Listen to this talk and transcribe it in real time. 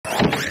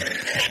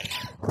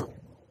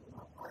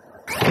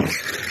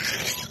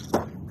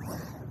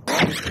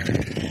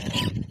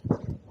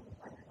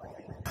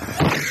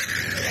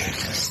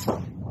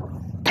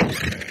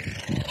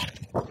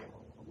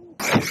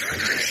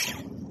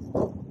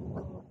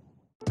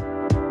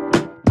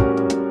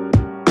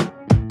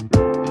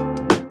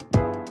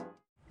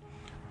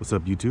What's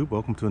up, YouTube?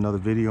 Welcome to another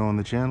video on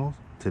the channel.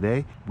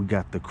 Today we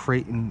got the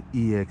Kraton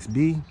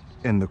EXB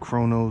and the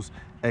Kronos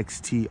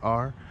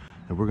XTR,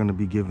 and we're going to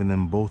be giving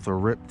them both a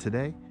rip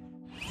today.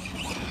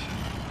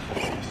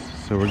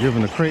 So we're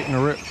giving the Kraton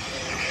a rip.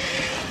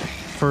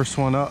 First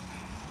one up.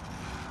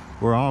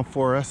 We're on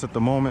 4S at the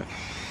moment.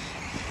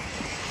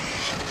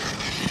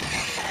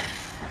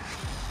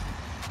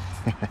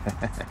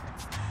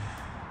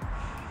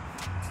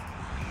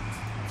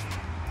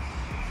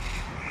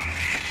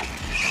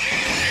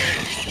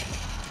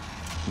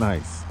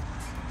 Nice.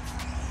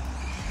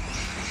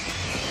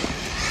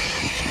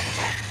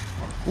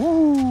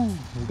 Woo!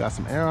 We got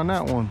some air on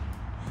that one.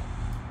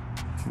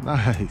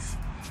 Nice.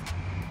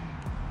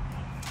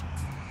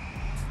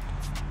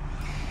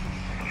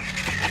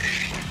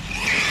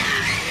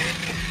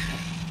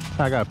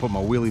 I gotta put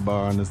my wheelie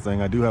bar on this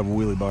thing. I do have a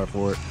wheelie bar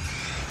for it.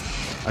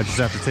 I just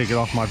have to take it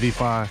off my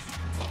V5.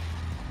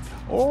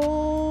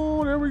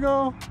 Oh, there we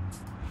go.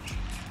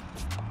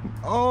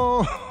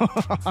 Oh.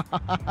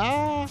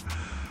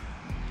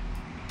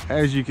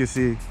 As you can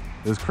see,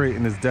 this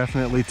Kraton is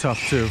definitely tough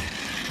too.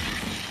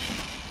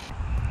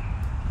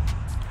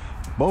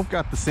 Both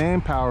got the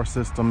same power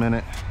system in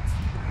it.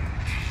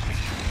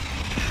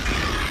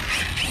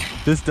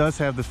 This does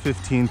have the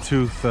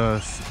 15-tooth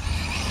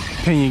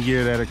pinion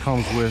gear that it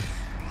comes with.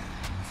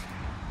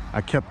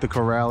 I kept the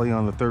Corrali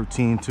on the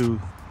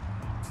 13-tooth.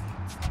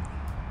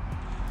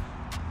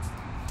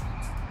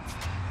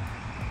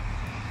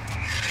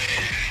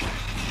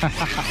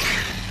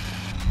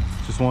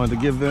 Just wanted to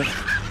give them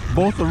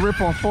both a rip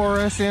on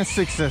 4S and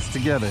 6S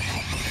together.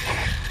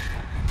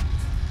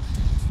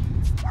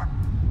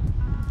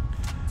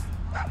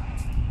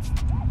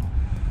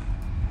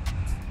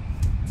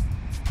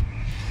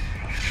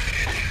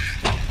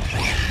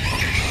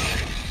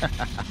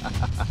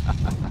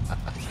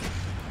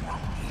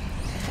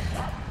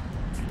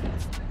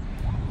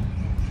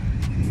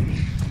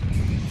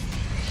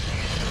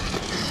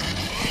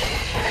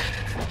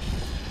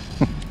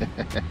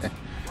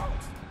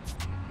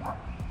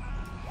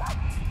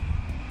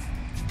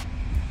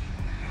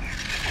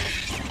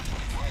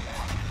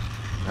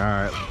 All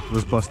right,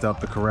 let's bust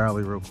out the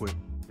Corrali real quick.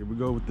 Here we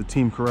go with the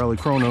Team Corrali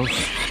Kronos.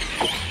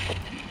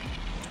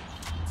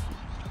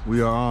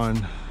 We are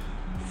on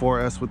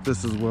 4S with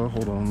this as well.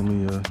 Hold on, let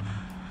me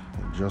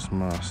adjust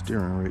my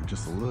steering rate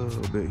just a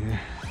little bit here.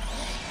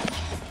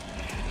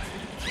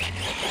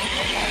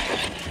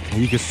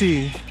 And you can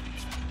see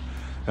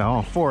that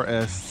on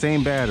 4S,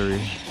 same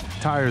battery,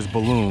 tires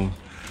balloon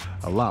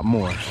a lot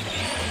more.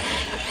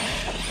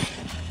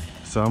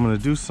 So I'm gonna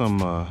do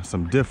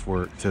some diff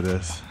work to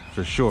this.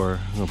 For sure,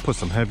 I'm gonna put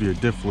some heavier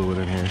diff fluid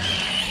in here.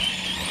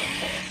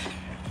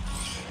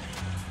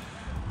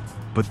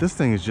 But this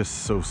thing is just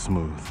so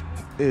smooth.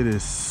 It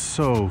is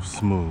so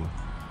smooth.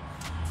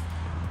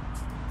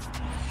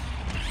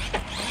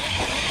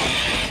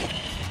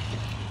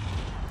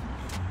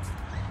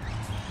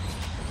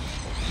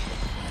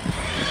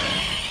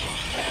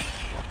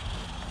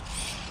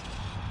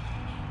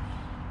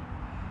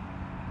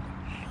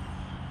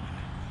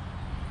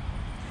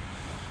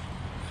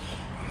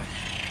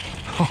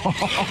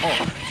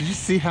 Did you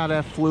see how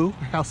that flew?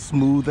 How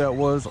smooth that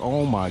was?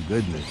 Oh my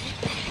goodness.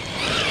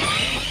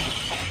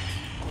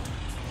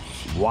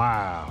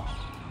 Wow.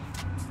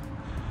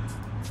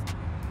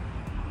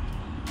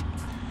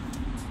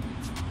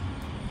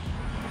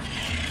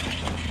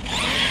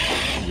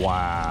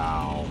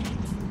 Wow.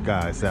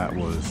 Guys, that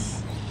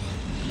was...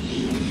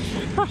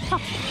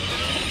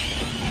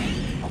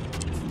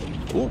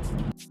 Ooh.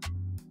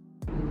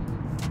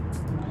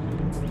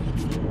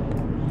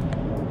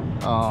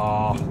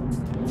 Oh.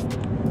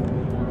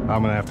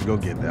 I'm gonna have to go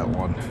get that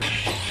one.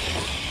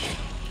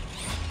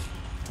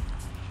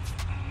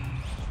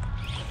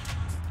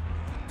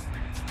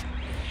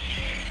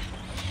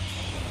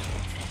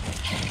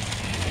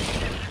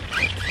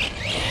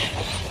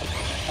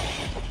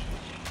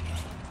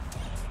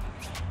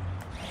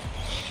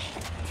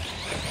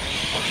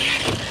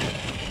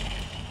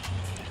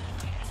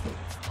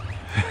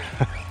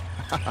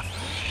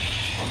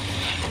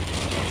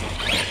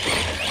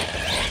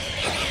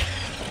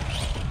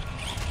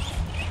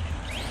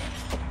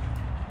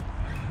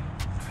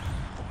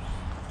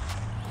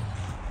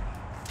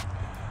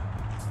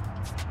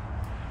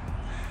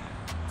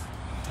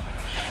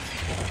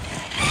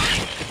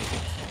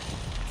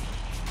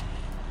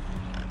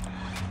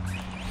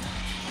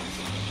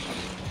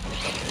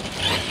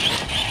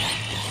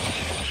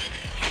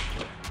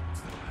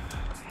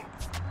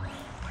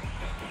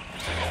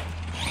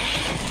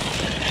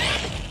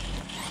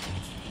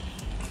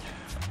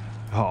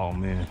 Oh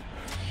man.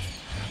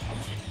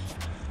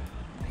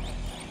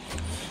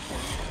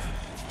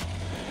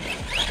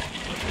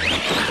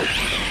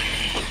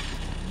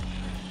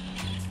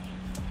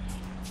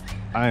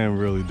 I am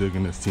really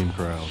digging this Team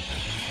Corrali.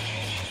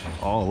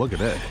 Oh, look at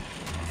that.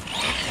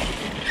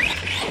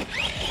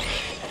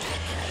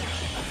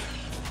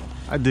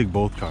 I dig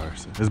both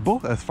cars.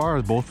 As far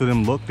as both of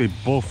them look, they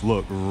both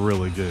look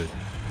really good.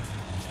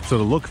 So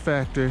the look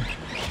factor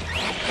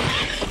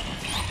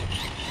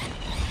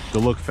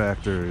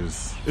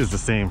is is the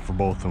same for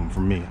both of them for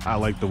me. I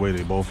like the way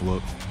they both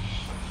look.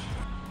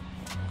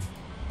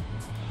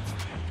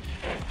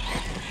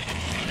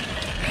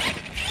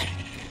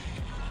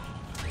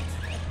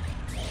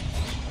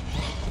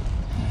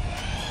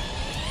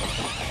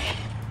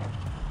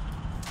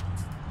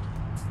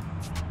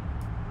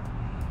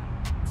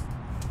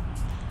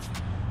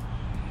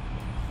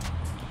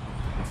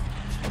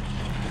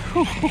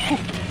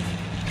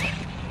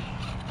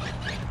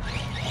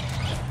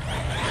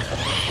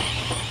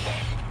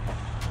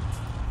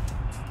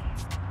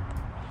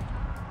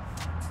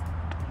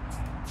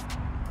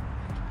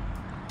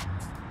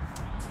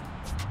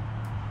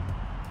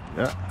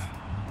 Yeah,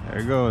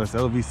 there you go. That's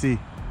LVC.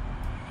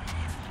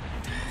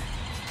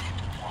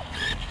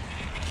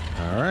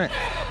 All right,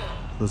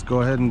 let's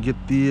go ahead and get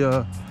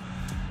the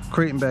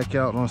Kraton back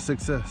out on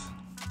 6S.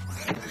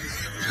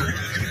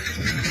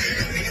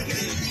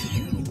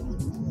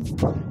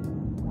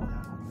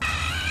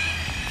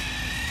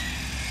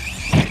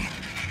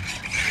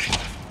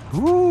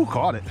 Woo,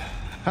 caught it.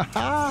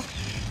 Haha.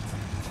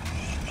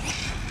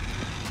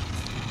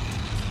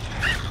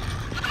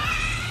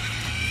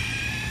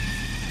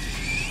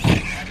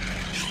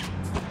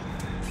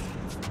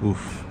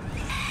 Oof.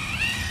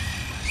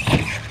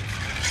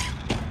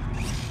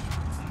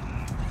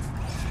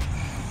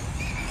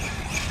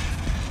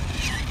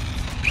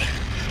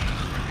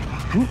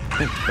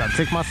 Gotta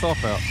take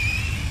myself out.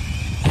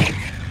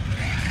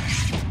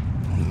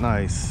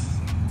 Nice.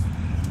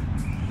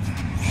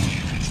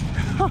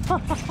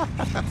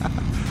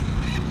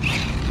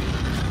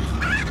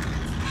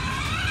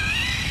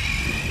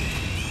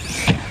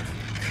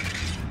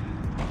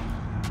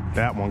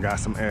 That one got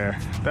some air.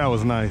 That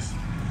was nice.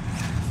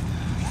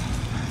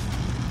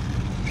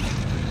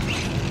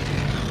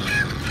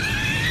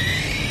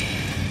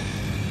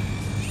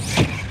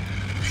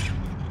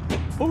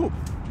 Oh.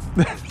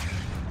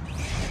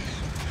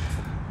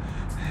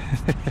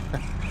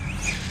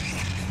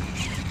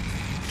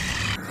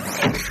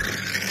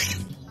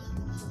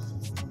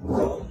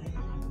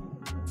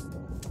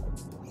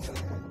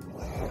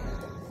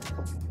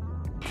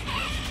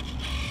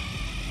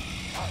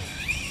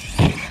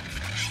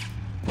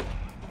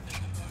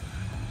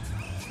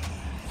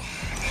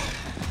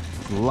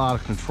 A lot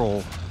of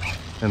control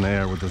in the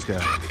air with this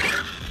guy.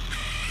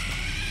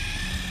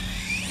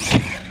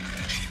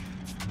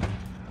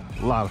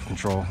 A lot of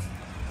control.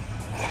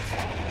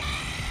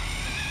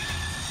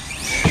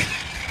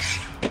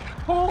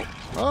 Oh,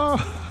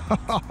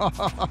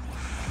 oh.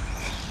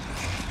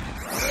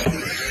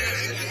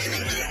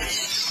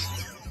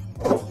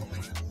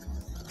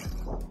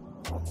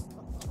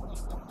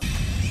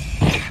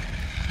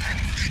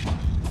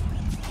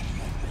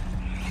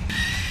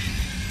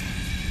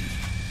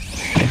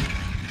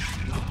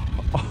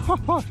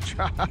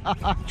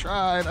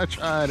 I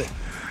tried it.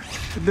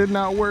 It did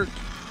not work.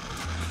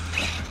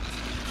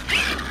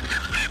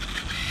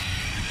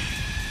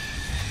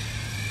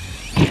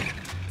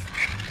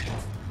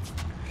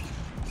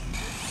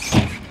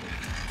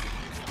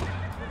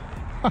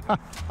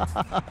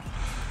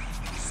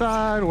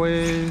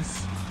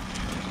 Sideways.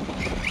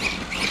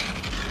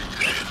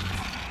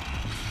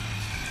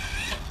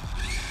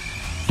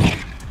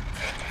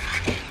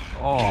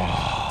 Oh.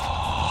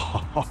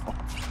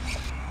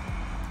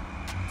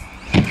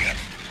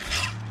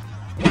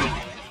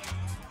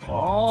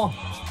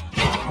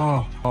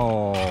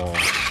 Oh,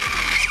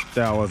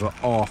 that was an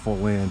awful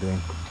landing.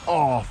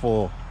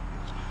 Awful.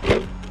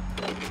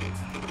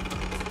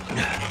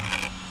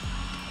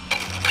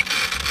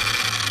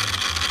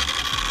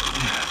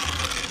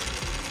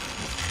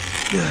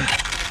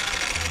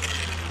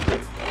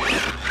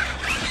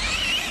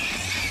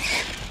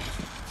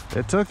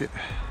 It took it.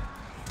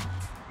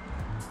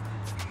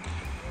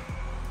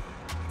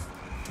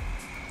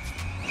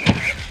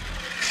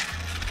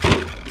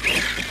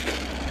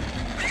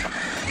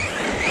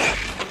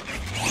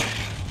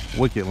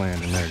 Wicked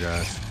landing there,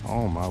 guys.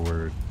 Oh my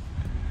word.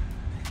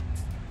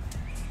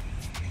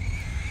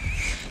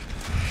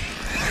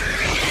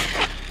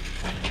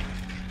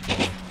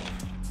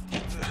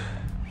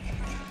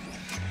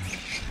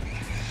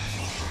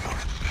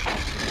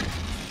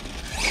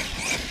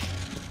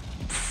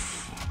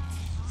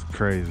 It's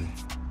crazy.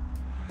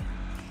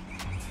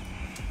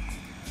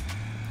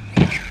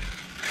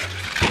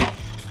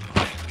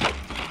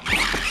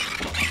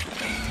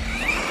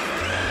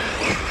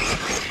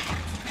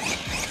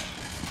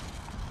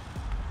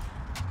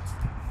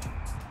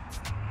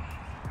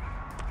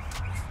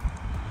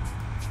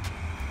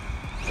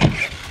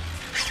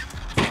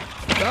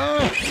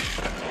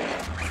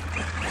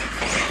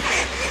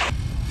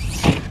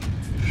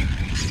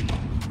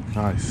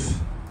 Nice.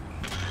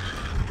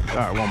 All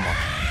right, one more.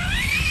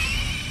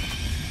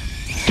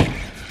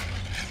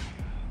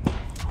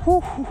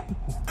 Whew.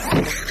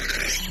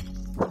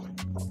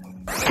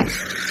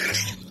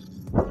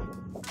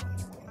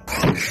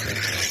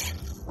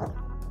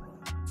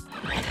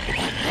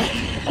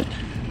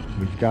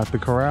 We've got the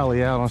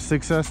Corrali out on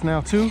 6S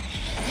now too.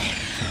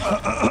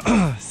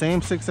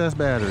 Same 6S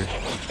battery.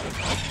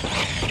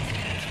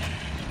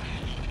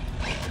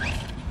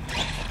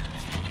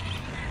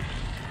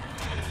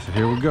 So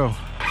here we go.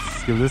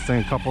 Let's give this thing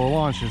a couple of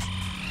launches.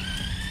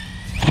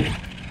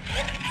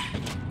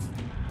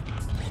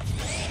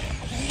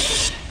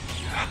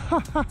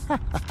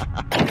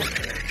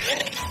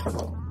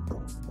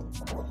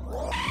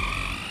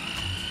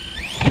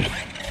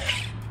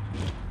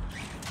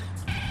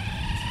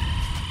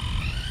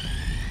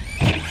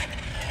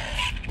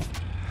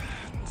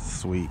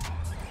 Sweet.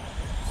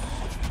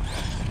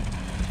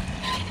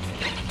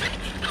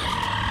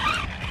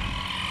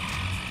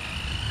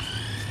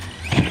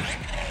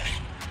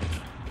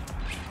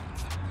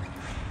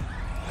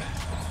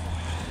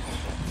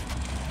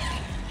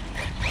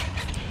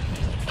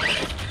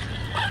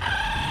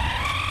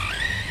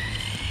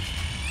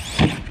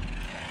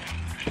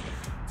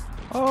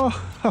 Oh,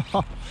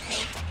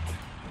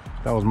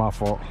 that was my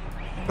fault.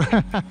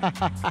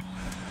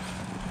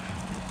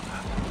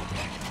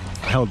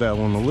 Held that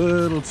one a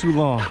little too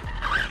long.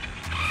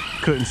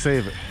 Couldn't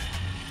save it.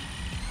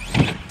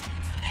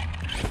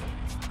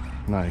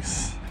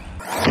 Nice.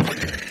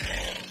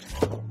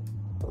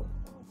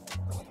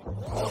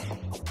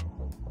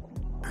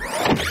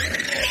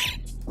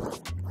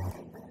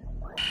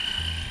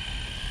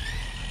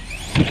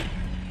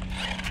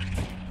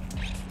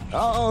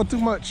 Oh, too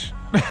much.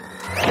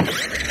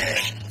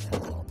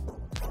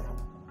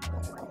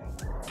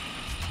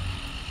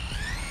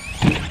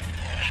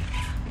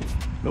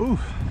 Ooh.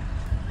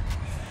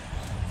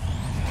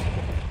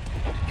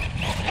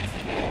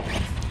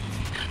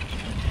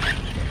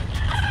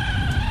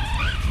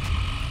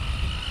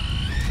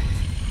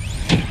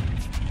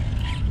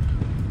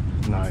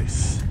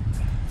 Nice.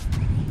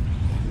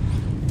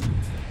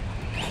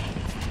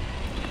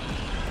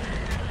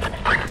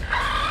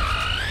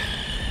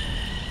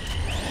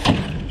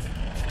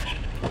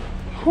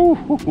 Ooh.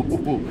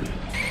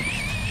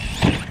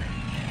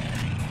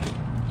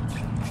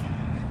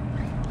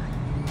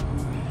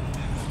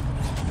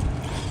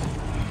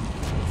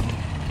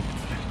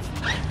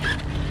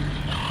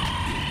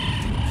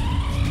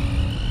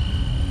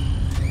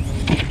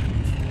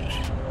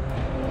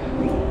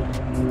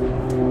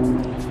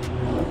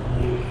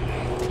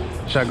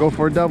 Should I go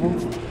for a double?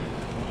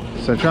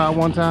 Should I try it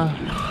one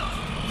time?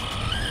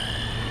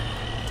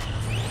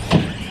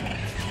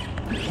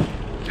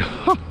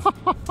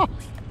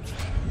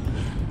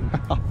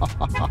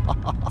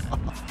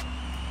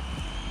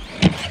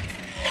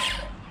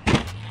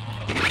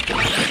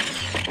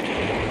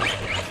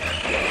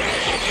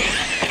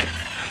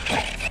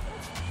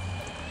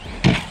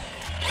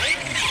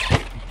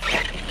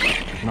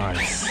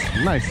 Nice.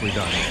 Nicely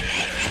done.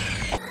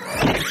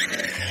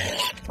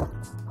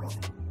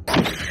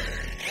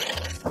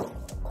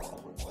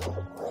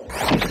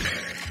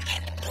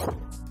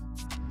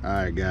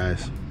 Alright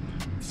guys,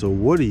 so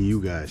what do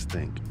you guys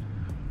think?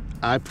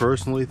 I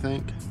personally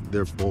think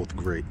they're both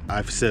great.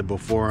 I've said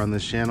before on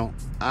this channel,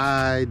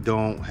 I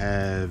don't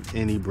have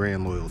any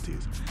brand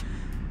loyalties.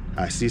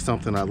 I see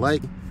something I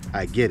like,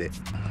 I get it.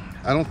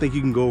 I don't think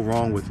you can go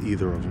wrong with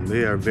either of them.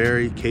 They are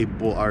very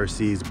capable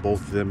RCs,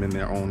 both of them in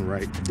their own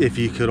right. If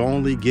you could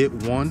only get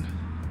one,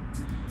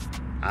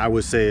 I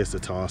would say it's a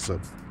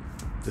toss-up.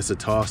 It's a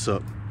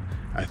toss-up.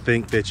 I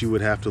think that you would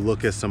have to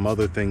look at some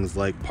other things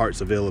like parts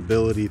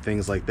availability,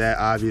 things like that.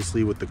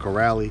 Obviously with the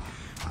Corrali,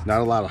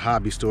 not a lot of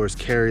hobby stores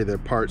carry their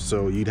parts,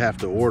 so you'd have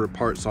to order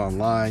parts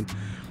online.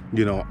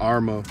 You know,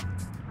 Arma,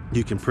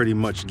 you can pretty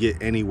much get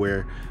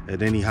anywhere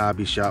at any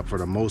hobby shop for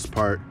the most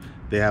part.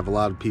 They have a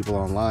lot of people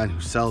online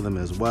who sell them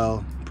as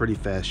well. Pretty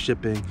fast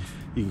shipping.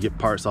 You can get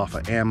parts off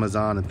of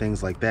Amazon and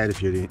things like that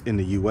if you're in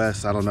the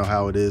US. I don't know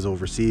how it is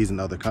overseas in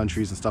other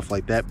countries and stuff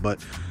like that, but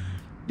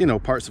you know,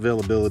 parts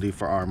availability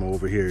for Arma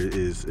over here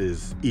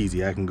is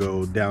easy. I can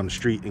go down the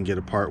street and get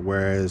a part,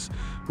 whereas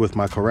with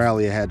my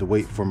Corrali I had to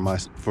wait for my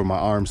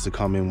arms to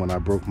come in when I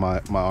broke my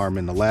arm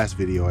in the last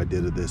video I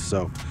did of this.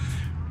 So,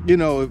 you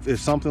know, if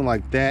something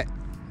like that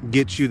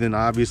gets you, then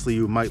obviously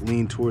you might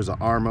lean towards an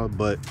Arma.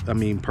 But I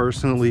mean,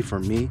 personally for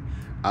me,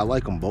 I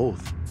like them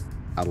both.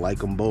 I like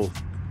them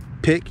both.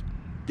 Pick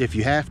if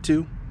you have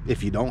to.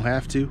 If you don't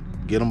have to,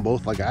 get them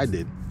both like I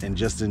did and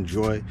just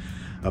enjoy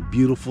a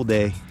beautiful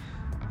day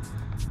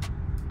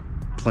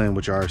playing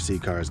with your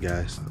RC cars,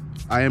 guys.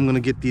 I am going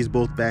to get these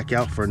both back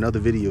out for another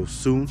video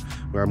soon,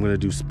 where I'm going to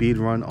do speed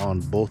run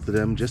on both of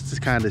them just to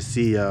kind of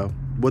see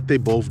what they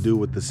both do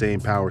with the same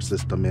power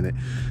system in it.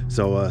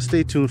 So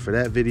stay tuned for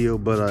that video.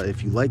 But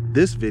if you like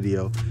this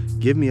video,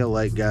 give me a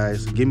like,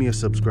 guys. Give me a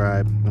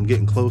subscribe. I'm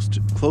getting close to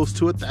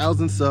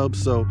 1,000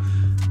 subs, so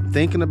I'm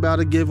thinking about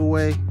a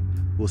giveaway.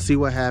 We'll see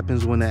what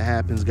happens when that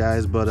happens,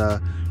 guys. But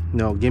you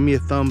know, give me a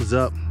thumbs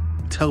up,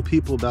 tell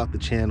people about the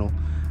channel.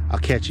 I'll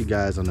catch you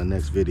guys on the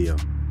next video.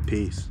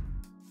 Peace.